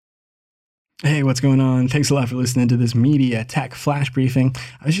Hey, what's going on? Thanks a lot for listening to this Media Tech Flash Briefing.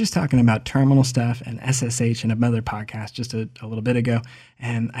 I was just talking about terminal stuff and SSH in another podcast just a little bit ago.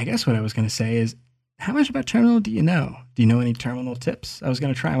 And I guess what I was going to say is, how much about terminal do you know? Do you know any terminal tips? I was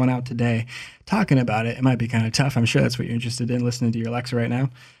going to try one out today. Talking about it, it might be kind of tough. I'm sure that's what you're interested in, listening to your Alexa right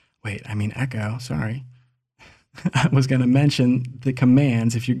now. Wait, I mean Echo, sorry. I was going to mention the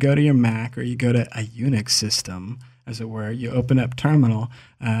commands. If you go to your Mac or you go to a Unix system, as it were, you open up terminal,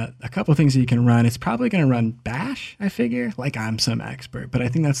 a couple of things that you can run. It's probably going to run bash, I figure, like I'm some expert, but I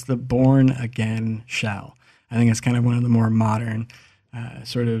think that's the born again shell. I think it's kind of one of the more modern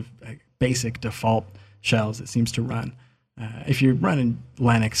sort of basic default shells it seems to run. If you're running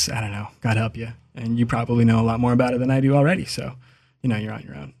Linux, I don't know, God help you. And you probably know a lot more about it than I do already. So, you're on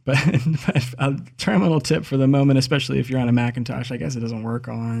your own. But a terminal tip for the moment, especially if you're on a Macintosh, I guess it doesn't work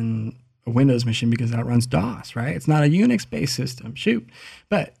on a Windows machine because that runs DOS, right? It's not a Unix-based system. Shoot.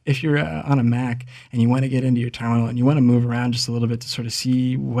 But if you're on a Mac and you want to get into your terminal and you want to move around just a little bit to sort of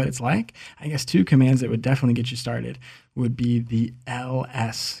see what it's like, I guess two commands that would definitely get you started would be the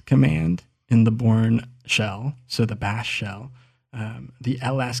ls command in the Bourne shell, so the bash shell. The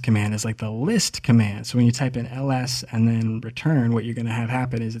ls command is like the list command. So when you type in ls and then return, what you're going to have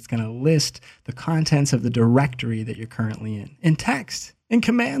happen is it's going to list the contents of the directory that you're currently in text, in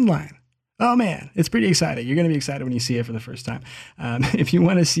command line. Oh man, it's pretty exciting. You're going to be excited when you see it for the first time. If you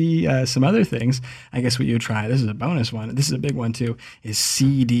want to see some other things, I guess what you would try, this is a bonus one, this is a big one too, is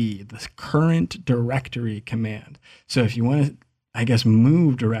cd, the current directory command. So if you want to, I guess,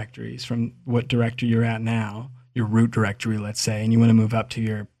 move directories from what directory you're at now, your root directory, let's say, and you want to move up to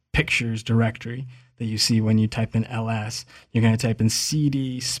your pictures directory that you see when you type in ls, you're going to type in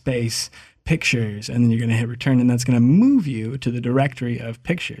cd space pictures, and then you're going to hit return, and that's going to move you to the directory of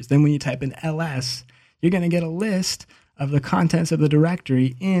pictures. Then when you type in ls, you're going to get a list of the contents of the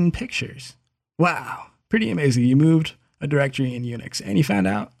directory in pictures. Wow, pretty amazing. You moved a directory in Unix, and you found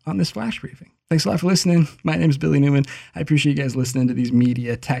out on this flash briefing. Thanks a lot for listening. My name is Billy Newman. I appreciate you guys listening to these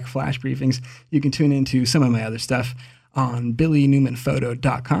Media Tech Flash Briefings. You can tune into some of my other stuff on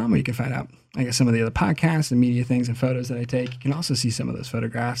billynewmanphoto.com, where you can find out, I guess, some of the other podcasts and media things and photos that I take. You can also see some of those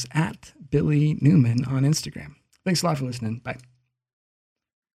photographs at Billy Newman on Instagram. Thanks a lot for listening. Bye.